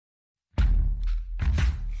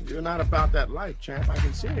You're not about that life, champ. I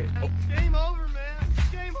can see it. Game over, man.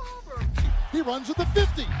 Game over. He runs to the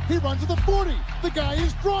 50. He runs to the 40. The guy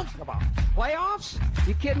is drunk. Come on. Playoffs?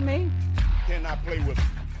 You kidding me? Cannot play with him.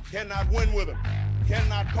 Cannot win with him.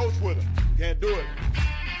 Cannot coach with him. Can't do it.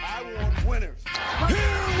 I want winners.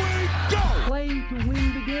 Here we go. Play to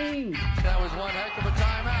win the game. That was one heck of a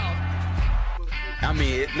timeout. I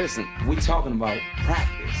mean, listen, we talking about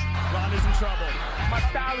practice. Ron is in trouble. My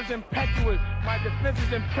style is impetuous, my defense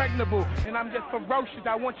is impregnable, and I'm just ferocious.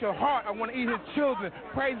 I want your heart, I want to eat his children.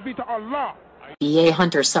 Praise be to Allah. B.A.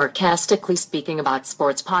 Hunter sarcastically speaking about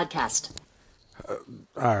sports podcast.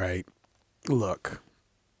 All right, look,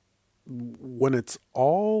 when it's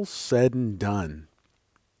all said and done,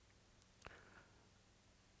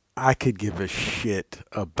 I could give a shit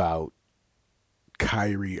about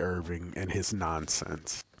Kyrie Irving and his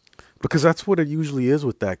nonsense, because that's what it usually is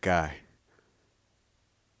with that guy.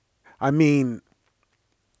 I mean,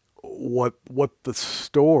 what the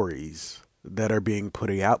stories that are being put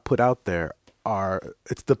out there are,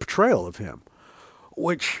 it's the portrayal of him,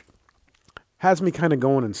 which has me kind of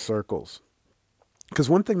going in circles. Because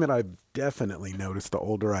one thing that I've definitely noticed the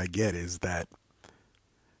older I get is that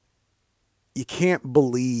you can't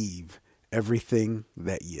believe everything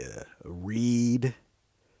that you read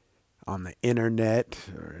on the internet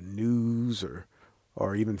or news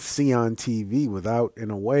or even see on TV without, in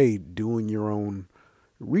a way, doing your own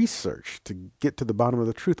research to get to the bottom of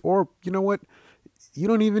the truth. Or, you know what? Maybe you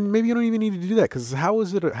don't even need to do that, because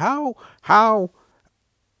how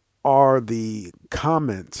are the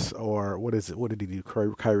comments, or what is it? What did he do?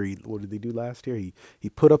 Kyrie, what did he do last year? He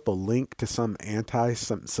put up a link to some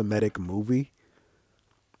anti-Semitic movie.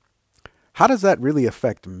 How does that really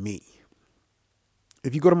affect me?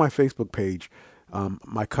 If you go to my Facebook page,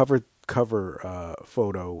 my cover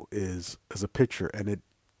photo is a picture, and it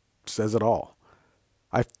says it all.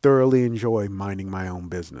 I thoroughly enjoy minding my own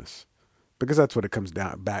business, because that's what it comes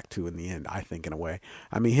back to in the end, I think, in a way.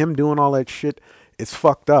 I mean, him doing all that shit, it's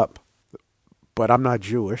fucked up, but I'm not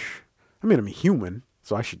Jewish. I mean, I'm human,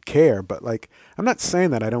 so I should care, but, like, I'm not saying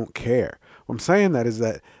that I don't care. What I'm saying that is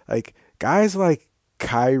that, like, guys like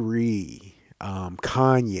Kyrie,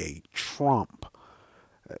 Kanye, Trump,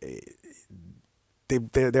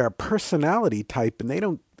 they're a personality type, and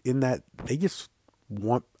they just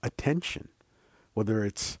want attention, whether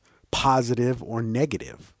it's positive or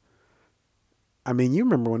negative. I mean, you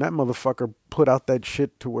remember when that motherfucker put out that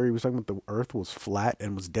shit to where he was talking about the earth was flat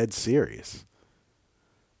and was dead serious.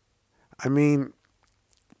 I mean,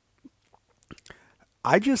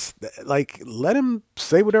 I just, like, let him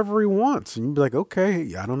say whatever he wants, and you'd be like,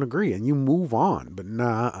 okay, I don't agree, and you move on. But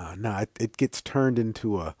nah, it gets turned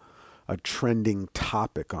into a trending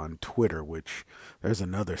topic on Twitter, which there's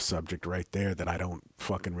another subject right there that I don't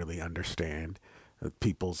fucking really understand.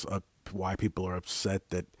 Why people are upset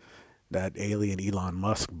that alien Elon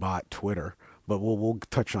Musk bought Twitter, but we'll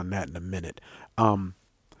touch on that in a minute.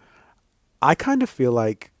 I kind of feel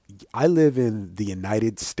like I live in the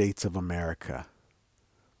United States of America,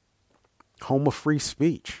 home of free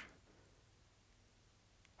speech.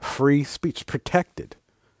 Free speech protected.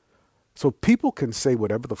 So people can say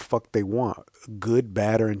whatever the fuck they want, good,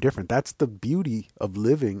 bad, or indifferent. That's the beauty of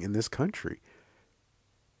living in this country.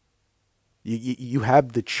 You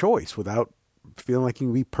have the choice without feeling like you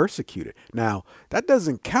can be persecuted. Now, that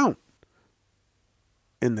doesn't count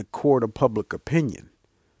in the court of public opinion.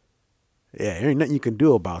 Yeah, there ain't nothing you can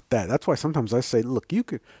do about that. That's why sometimes I say, look, you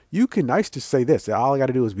can nice to say this. All I got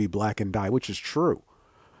to do is be black and die, which is true.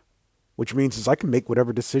 Which means is I can make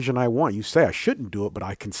whatever decision I want. You say I shouldn't do it, but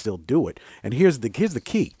I can still do it. And here's the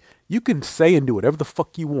key. You can say and do whatever the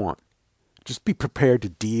fuck you want. Just be prepared to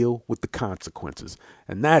deal with the consequences.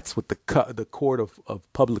 And that's what the court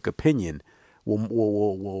of public opinion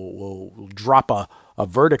will drop a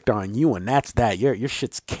verdict on you, and that's that. Your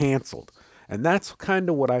shit's canceled. And that's kind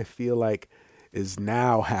of what I feel like is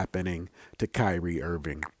now happening to Kyrie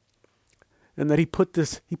Irving. And that he put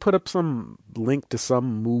up some link to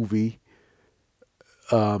some movie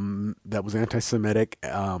that was anti-Semitic,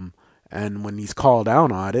 and when he's called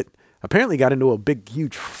out on it, apparently got into a big,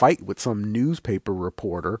 huge fight with some newspaper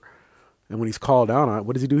reporter. And when he's called out on it,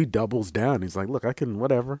 what does he do? He doubles down. He's like, look, I can,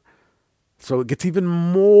 whatever. So it gets even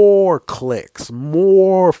more clicks,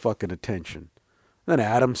 more fucking attention. Then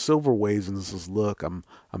Adam Silver waves and says, look, I'm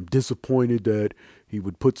disappointed that he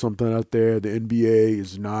would put something out there. The NBA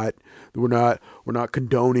is not, we're not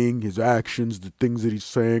condoning his actions, the things that he's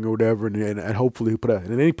saying or whatever. And hopefully and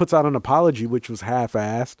then he puts out an apology, which was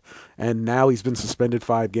half-assed. And now he's been suspended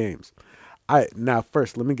 5 games. Now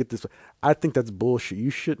first, let me get this. I think that's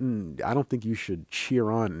bullshit. I don't think you should cheer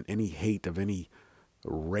on any hate of any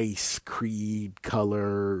race, creed,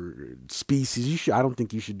 color, species. I don't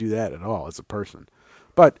think you should do that at all as a person.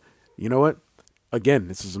 But you know what? Again,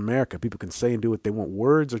 this is America. People can say and do what they want.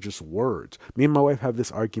 Words are just words. Me and my wife have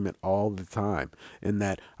this argument all the time in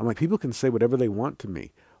that I'm like, people can say whatever they want to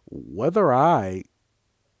me. Whether I'm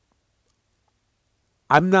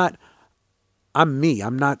me.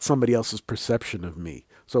 I'm not somebody else's perception of me.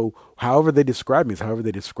 So however they describe me is however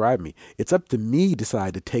they describe me. It's up to me to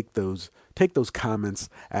decide to take those comments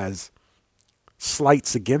as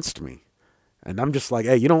slights against me. And I'm just like,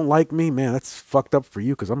 hey, you don't like me? Man, that's fucked up for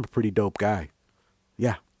you because I'm a pretty dope guy.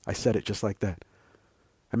 Yeah, I said it just like that.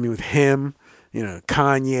 I mean, with him,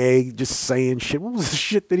 Kanye just saying shit. What was the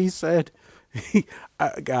shit that he said?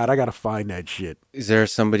 God, I got to find that shit. Is there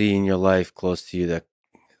somebody in your life close to you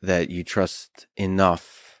that you trust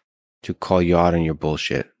enough to call you out on your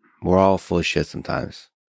bullshit? We're all full of shit sometimes.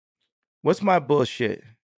 What's my bullshit?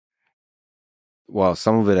 Well,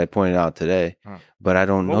 some of it I pointed out today, but I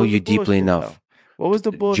don't know you deeply enough. What was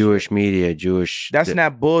the bullshit? Jewish media, That's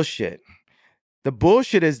not bullshit. The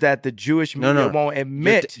bullshit is that the Jewish media won't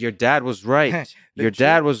admit. Your dad was right. Your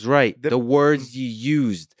dad was right. The words you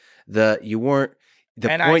used, you weren't.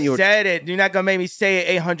 Said it. You're not gonna make me say it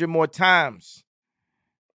 800 more times.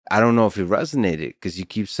 I don't know if it resonated because you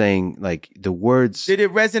keep saying like the words. Did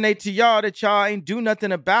it resonate to y'all that y'all ain't do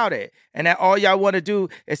nothing about it, and that all y'all want to do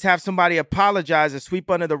is have somebody apologize and sweep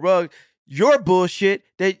under the rug your bullshit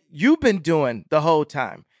that you've been doing the whole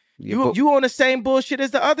time? Yeah, you on the same bullshit as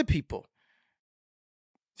the other people.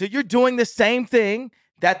 So you're doing the same thing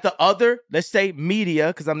that the other, let's say media,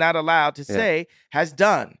 because I'm not allowed to say, has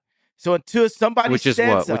done. So until somebody Which is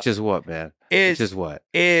what, man?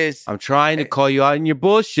 I'm trying to call you out in your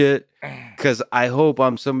bullshit because I hope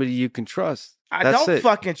I'm somebody you can trust. I don't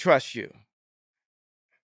fucking trust you.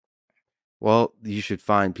 Well, you should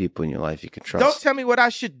find people in your life you can trust. Don't tell me what I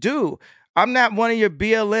should do. I'm not one of your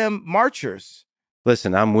BLM marchers.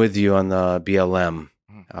 Listen, I'm with you on the BLM.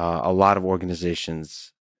 A lot of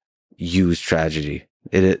organizations use tragedy.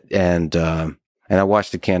 And I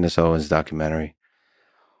watched the Candace Owens documentary.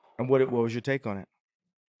 And what was your take on it?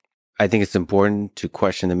 I think it's important to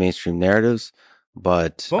question the mainstream narratives,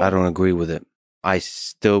 but I don't agree with it. I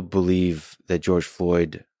still believe that George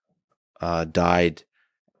Floyd died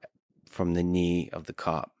from the knee of the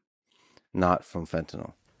cop, not from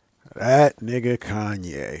fentanyl. That nigga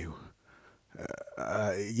Kanye.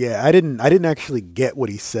 Yeah, I didn't actually get what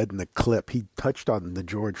he said in the clip. He touched on the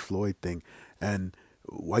George Floyd thing, and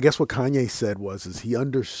I guess what Kanye said is he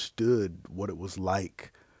understood what it was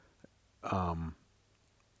like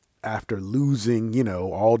after losing,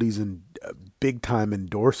 all these big time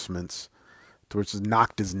endorsements, which has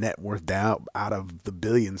knocked his net worth down out of the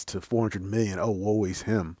billions to 400 million. Oh, woe is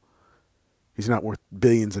him. He's not worth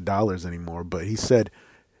billions of dollars anymore. But he said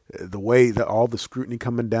the way that all the scrutiny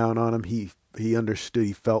coming down on him, he understood.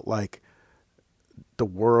 He felt like the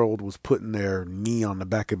world was putting their knee on the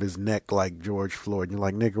back of his neck like George Floyd. And you're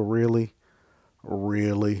like, nigga, really?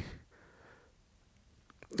 Really?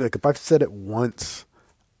 Like, if I've said it once,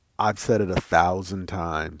 I've said it 1,000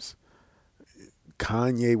 times.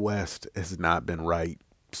 Kanye West has not been right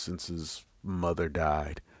since his mother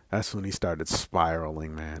died. That's when he started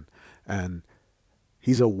spiraling, man. And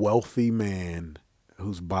he's a wealthy man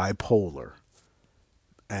who's bipolar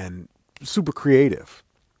and super creative.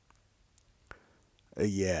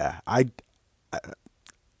 Again,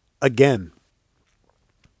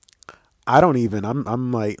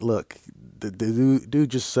 I'm like, look, the dude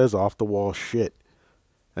just says off the wall shit.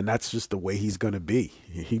 And that's just the way he's going to be.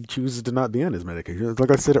 He chooses to not be on his medication.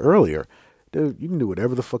 Like I said earlier, dude, you can do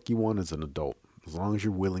whatever the fuck you want as an adult, as long as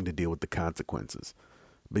you're willing to deal with the consequences.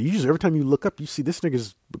 But every time you look up, you see this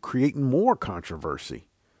nigga's creating more controversy.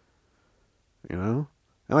 And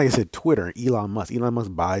like I said, Twitter, Elon Musk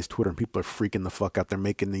buys Twitter, and people are freaking the fuck out. They're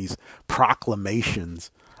making these proclamations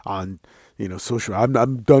on, social.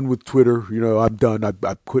 I'm done with Twitter. I'm done.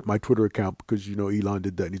 I quit my Twitter account because, Elon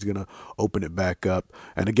did that and he's going to open it back up.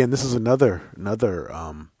 And again, this is another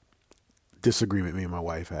disagreement me and my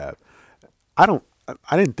wife have. I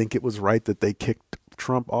didn't think it was right that they kicked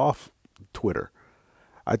Trump off Twitter.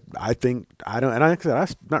 I think, and I'm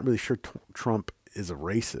not really sure Trump is a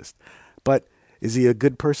racist, but is he a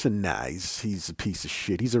good person? Nah, he's a piece of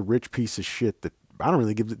shit. He's a rich piece of shit that I don't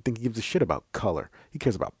really think he gives a shit about color. He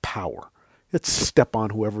cares about power. He'll step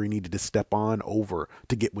on whoever he needed to step on over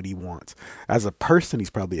to get what he wants. As a person, he's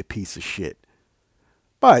probably a piece of shit.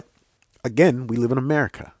 But again, we live in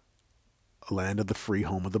America, a land of the free,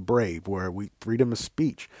 home of the brave, where freedom of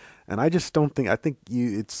speech. And I just don't think,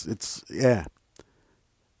 yeah.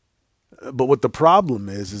 But what the problem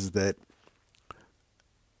is that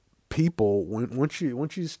people, once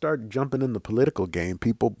you start jumping in the political game,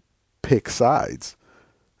 people pick sides.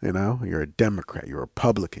 You know, you're a Democrat, you're a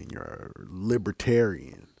Republican, you're a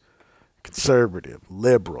libertarian, conservative,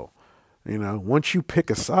 liberal. You know, once you pick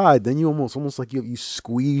a side, then you almost like you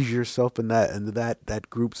squeeze yourself into that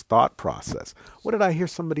group's thought process. What did I hear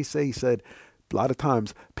somebody say? He said a lot of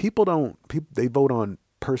times people they vote on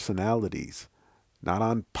personalities, not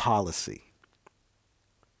on policy.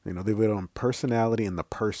 You know, they vote on personality and the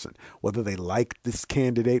person, whether they like this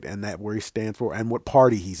candidate and that where he stands for and what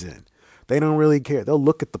party he's in. They don't really care. They'll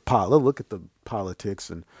look at the politics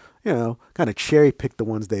and, you know, kind of cherry pick the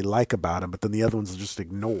ones they like about him, but then the other ones will just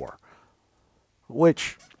ignore.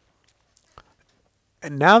 Which,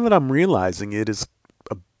 and now that I'm realizing it, is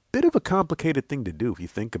a bit of a complicated thing to do if you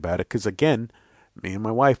think about it. Because again, me and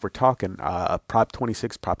my wife were talking Prop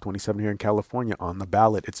 26, Prop 27 here in California on the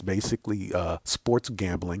ballot. It's basically sports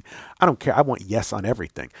gambling. I don't care. I want yes on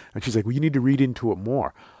everything. And she's like, well, you need to read into it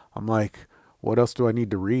more. I'm like, what else do I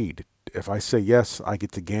need to read? If I say yes, I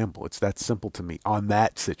get to gamble. It's that simple to me on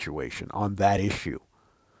that situation, on that issue.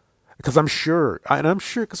 Because I'm sure,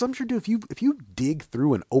 dude, if you dig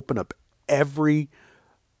through and open up every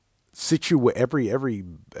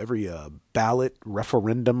ballot,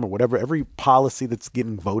 referendum, or whatever, every policy that's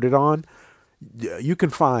getting voted on, you can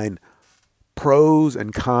find pros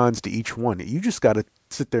and cons to each one. You just got to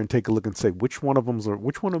sit there and take a look and say which one of them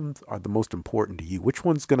are the most important to you. Which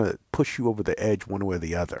one's gonna push you over the edge, one way or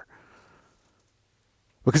the other.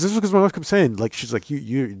 Because this is because my wife kept saying, like, she's like,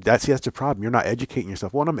 that's the problem. You're not educating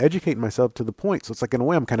yourself. Well, I'm educating myself to the point. So it's like, in a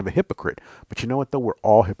way, I'm kind of a hypocrite. But you know what, though? We're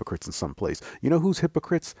all hypocrites in some place. You know who's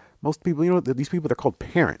hypocrites? Most people, you know, these people, they're called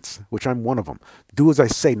parents, which I'm one of them. Do as I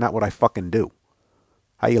say, not what I fucking do.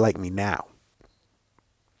 How you like me now?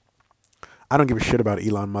 I don't give a shit about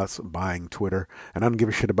Elon Musk buying Twitter, and I don't give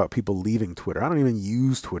a shit about people leaving Twitter. I don't even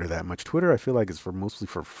use Twitter that much. Twitter, I feel like, is mostly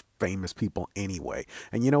for famous people anyway.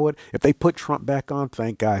 And you know what? If they put Trump back on,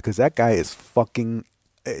 thank God, because that guy is fucking,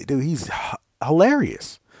 dude, he's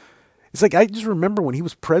hilarious. It's like, I just remember when he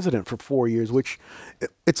was president for 4 years, which,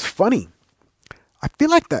 it's funny. I feel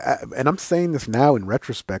like that, and I'm saying this now in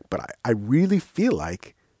retrospect, but I really feel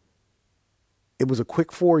like it was a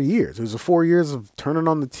quick 4 years. It was 4 years of turning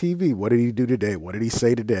on the TV. What did he do today? What did he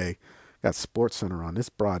say today? Got SportsCenter on. This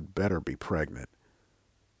broad better be pregnant.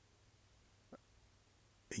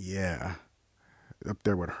 Yeah. Up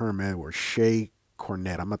there with Herman or Shea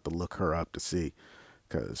Cornette. I'm about to look her up to see.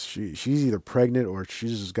 Because she's either pregnant or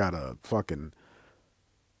she's just got a fucking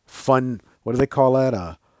fun, what do they call that?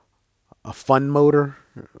 A fun motor?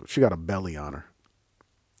 She got a belly on her.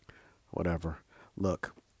 Whatever.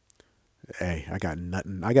 Look. Hey, I got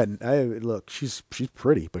nothing. Look, she's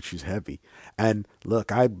pretty, but she's heavy. And look,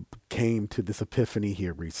 I came to this epiphany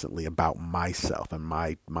here recently about myself and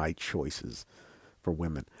my choices for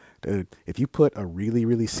women. Dude, if you put a really,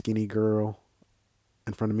 really skinny girl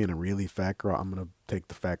in front of me and a really fat girl, I'm going to take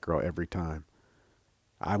the fat girl every time.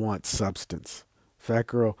 I want substance. Fat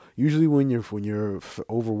girl, usually when you're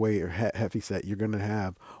overweight or heavy set, you're going to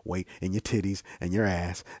have weight in your titties and your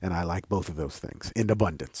ass, and I like both of those things in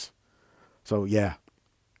abundance. So, yeah.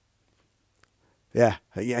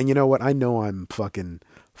 And you know what? I know I'm fucking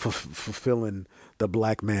fulfilling the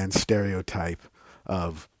black man stereotype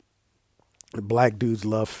of black dudes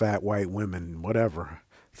love fat white women, whatever.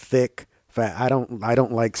 Thick, fat. I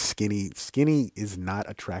don't like skinny. Skinny is not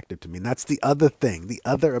attractive to me. And that's the other thing, the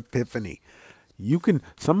other epiphany.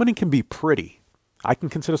 Somebody can be pretty. I can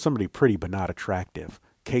consider somebody pretty but not attractive.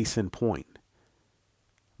 Case in point.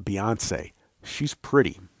 Beyonce. She's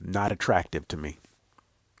pretty, not attractive to me.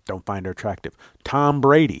 Don't find her attractive. Tom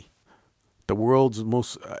Brady, the world's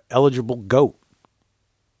most eligible GOAT.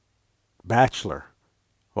 Bachelor.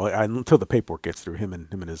 Well, until the paperwork gets through him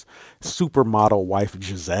and his supermodel wife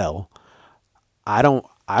Giselle.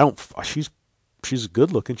 She's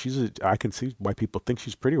good looking. I can see why people think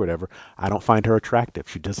she's pretty or whatever. I don't find her attractive.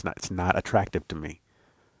 It's not attractive to me.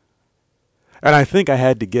 And I think I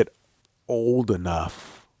had to get old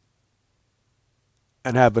enough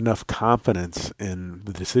and have enough confidence in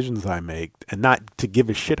the decisions I make and not to give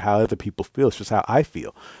a shit how other people feel. It's just how I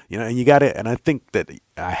feel, you know, and I think that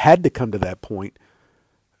I had to come to that point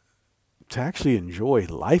to actually enjoy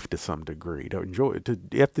life to some degree, you have to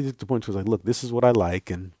get to the point where it's like, look, this is what I like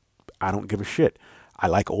and I don't give a shit. I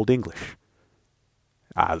like Old English.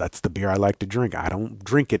 That's the beer I like to drink. I don't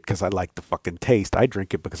drink it because I like the fucking taste. I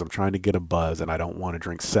drink it because I'm trying to get a buzz and I don't want to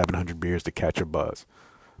drink 700 beers to catch a buzz.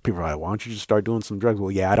 People are like, why don't you just start doing some drugs? Well,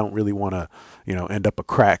 yeah, I don't really want to, end up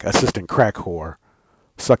assistant crack whore,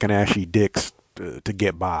 sucking ashy dicks to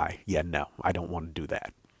get by. Yeah, no, I don't want to do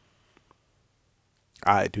that.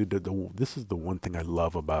 This is the one thing I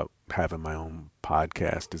love about having my own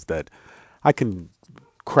podcast is that I can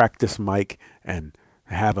crack this mic and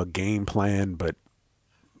have a game plan, but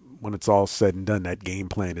when it's all said and done, that game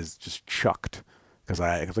plan is just chucked because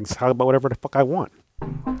I can talk about whatever the fuck I want.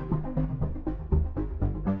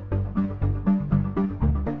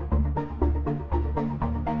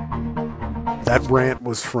 That rant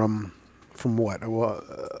was from what?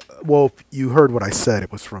 Well, if you heard what I said.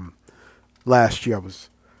 It was from last year. I was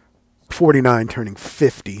 49 turning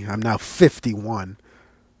 50. I'm now 51.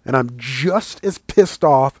 And I'm just as pissed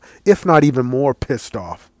off, if not even more pissed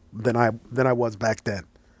off than I was back then.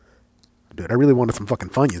 Dude, I really wanted some fucking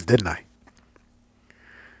Funyuns, didn't I?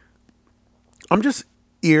 I'm just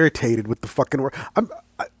irritated with the fucking world.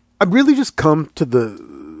 I really just come to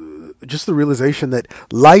the realization that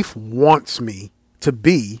life wants me to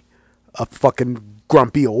be a fucking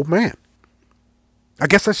grumpy old man. I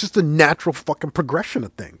guess that's just a natural fucking progression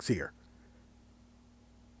of things here.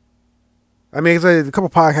 I mean, a couple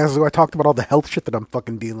podcasts ago, I talked about all the health shit that I'm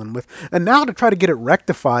fucking dealing with. And now to try to get it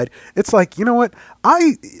rectified, it's like, you know what?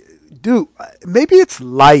 Maybe it's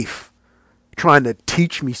life trying to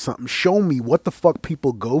teach me something, show me what the fuck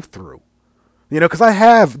people go through. You know, because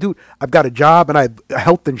I've got a job and I have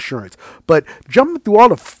health insurance. But jumping through all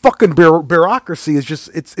the fucking bureaucracy is just,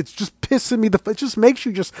 it's just pissing me. It just makes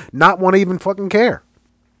you just not want to even fucking care.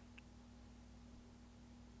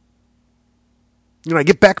 You know, I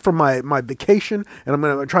get back from my vacation, and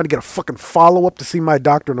I'm trying to get a fucking follow-up to see my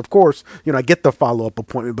doctor. And, of course, you know, I get the follow-up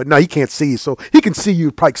appointment. But, no, he can't see you. So he can see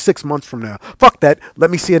you probably 6 months from now. Fuck that.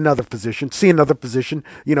 Let me see another physician.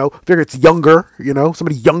 You know, figure it's younger, you know,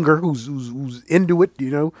 somebody younger who's into it,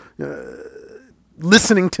 you know,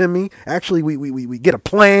 listening to me. Actually, we get a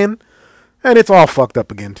plan, and it's all fucked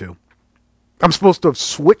up again, too. I'm supposed to have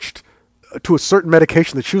switched to a certain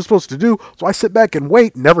medication that she was supposed to do, so I sit back and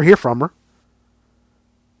wait, never hear from her.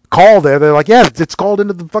 Call there. They're like, yeah, it's called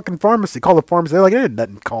into the fucking pharmacy. Call the pharmacy. They're like, it ain't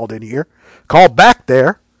nothing called in here. Call back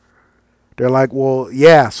there. They're like, well,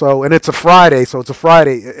 yeah. So, and it's a Friday. So it's a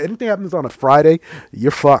Friday. Anything happens on a Friday,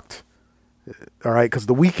 you're fucked. All right. Because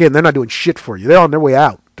the weekend, they're not doing shit for you. They're on their way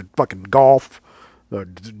out to fucking golf or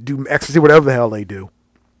do ecstasy, whatever the hell they do.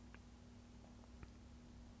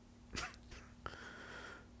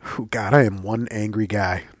 Oh, God, I am one angry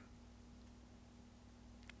guy.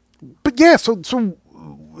 But yeah, so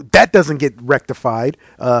that doesn't get rectified.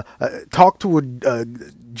 Talk to a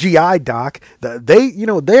GI doc.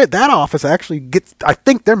 That office actually gets. I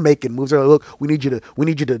think they're making moves. They're like, look, we need you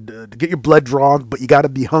to get your blood drawn, but you got to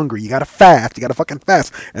be hungry. You got to fast. You got to fucking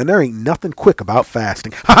fast. And there ain't nothing quick about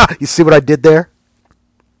fasting. Ha! You see what I did there?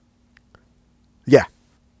 Yeah.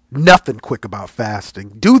 Nothing quick about fasting.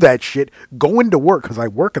 Do that shit. Go into work because I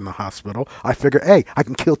work in the hospital. I figure, hey, I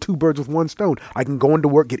can kill 2 birds with 1 stone. I can go into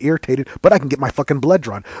work, get irritated, but I can get my fucking blood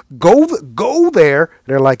drawn. Go there.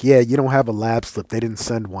 They're like, yeah, you don't have a lab slip. They didn't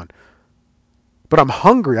send one. But I'm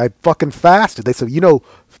hungry. I fucking fasted. They said,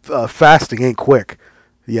 fasting ain't quick.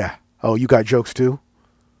 Yeah. Oh, you got jokes too?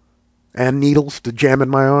 And needles to jam in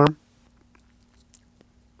my arm?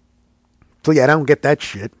 So yeah, I don't get that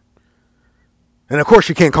shit. And of course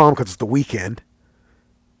you can't call them because it's the weekend.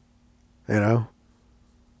 You know?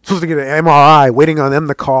 Supposed to get an MRI, waiting on them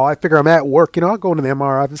to call. I figure I'm at work, I'll go into the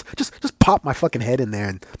MRI office, just pop my fucking head in there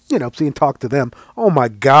and, see and talk to them. Oh my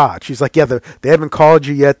God. She's like, yeah, they haven't called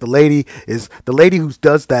you yet. The lady who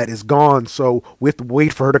does that is gone, so we have to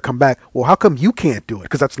wait for her to come back. Well, how come you can't do it?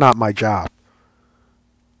 Because that's not my job.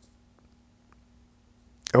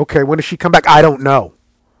 Okay, when does she come back? I don't know.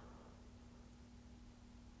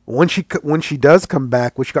 When she does come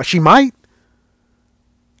back, she might.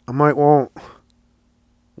 I'm like, well,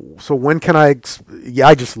 so when can I? Yeah,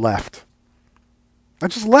 I just left.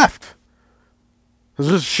 There's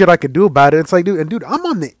just shit I could do about it. It's like, dude, I'm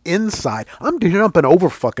on the inside. I'm jumping over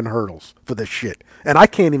fucking hurdles for this shit, and I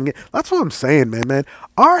can't even get. That's what I'm saying, man.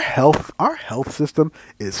 Our health system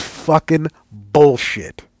is fucking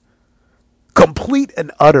bullshit. Complete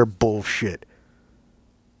and utter bullshit.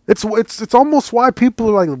 It's almost why people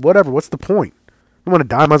are like, whatever, what's the point? I want to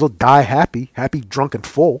die, might as well die happy, drunk, and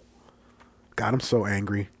full. God, I'm so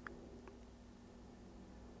angry.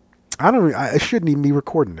 I shouldn't even be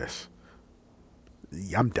recording this.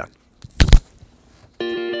 Yeah, I'm done.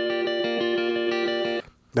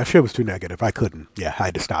 That shit was too negative. I couldn't. Yeah, I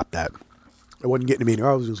had to stop that. I wasn't getting mean.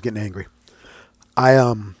 I was just getting angry. I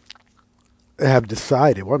have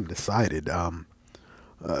decided. Well, I'm decided.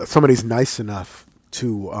 Somebody's nice enough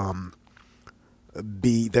to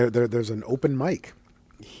be there. There's an open mic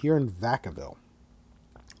here in Vacaville.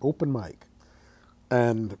 Open mic,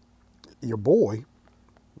 and your boy,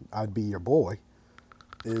 I'd be your boy,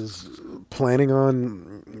 is planning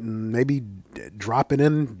on maybe dropping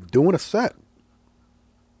in, doing a set.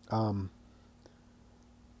 I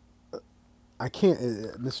can't,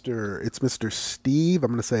 it's Mr. Steve.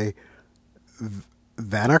 I'm going to say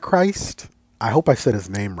Vanachrist. I hope I said his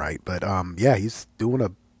name right, but yeah, he's doing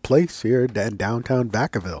a place here in downtown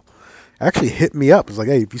Vacaville. Actually hit me up. It's like,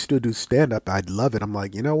 hey, if you still do stand up, I'd love it. I'm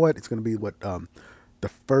like, you know what? It's going to be the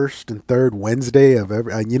first and third Wednesday of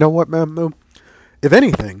every. And you know what, man? If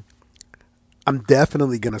anything, I'm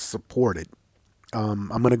definitely going to support it. I'm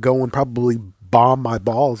going to go and probably bomb my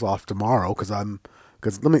balls off tomorrow because I'm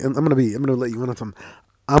going to let you in on some.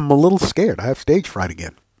 I'm a little scared. I have stage fright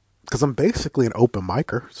again because I'm basically an open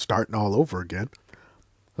micer starting all over again.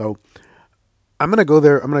 So I'm going to go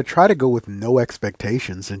there. I'm going to try to go with no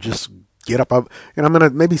expectations and just get up, and I'm going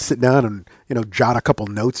to maybe sit down and, jot a couple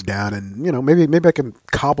notes down and, maybe I can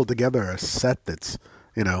cobble together a set that's,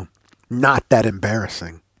 not that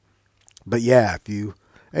embarrassing. But yeah,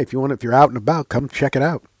 if you're out and about, come check it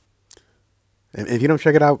out. And if you don't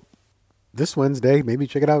check it out this Wednesday, maybe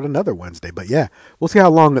check it out another Wednesday. But yeah, we'll see how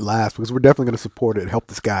long it lasts because we're definitely going to support it and help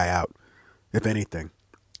this guy out, if anything.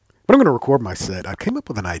 But I'm going to record my set. I came up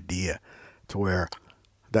with an idea to where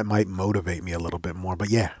that might motivate me a little bit more. But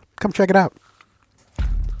yeah, come check it out.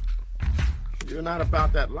 You're not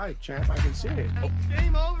about that life, champ. I can see it.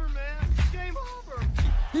 Game over, man. Game over.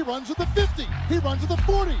 He runs to the 50. He runs to the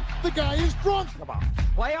 40. The guy is drunk.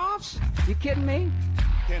 Playoffs? You kidding me?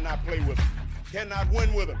 Cannot play with him. Cannot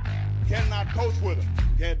win with him. Cannot coach with him.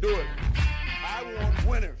 Can't do it. I want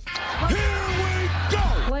winners. Here we go.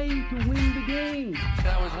 Play to win the game.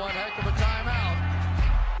 That was one heck of a timeout.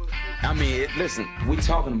 I mean, listen, we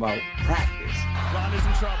talking about practice. Ron is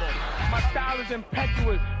in trouble. My style is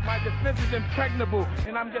impetuous. My defense is impregnable.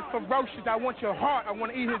 And I'm just ferocious. I want your heart. I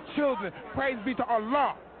want to eat his children. Praise be to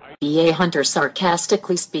Allah. B.A. Hunter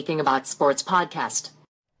sarcastically speaking about sports podcast.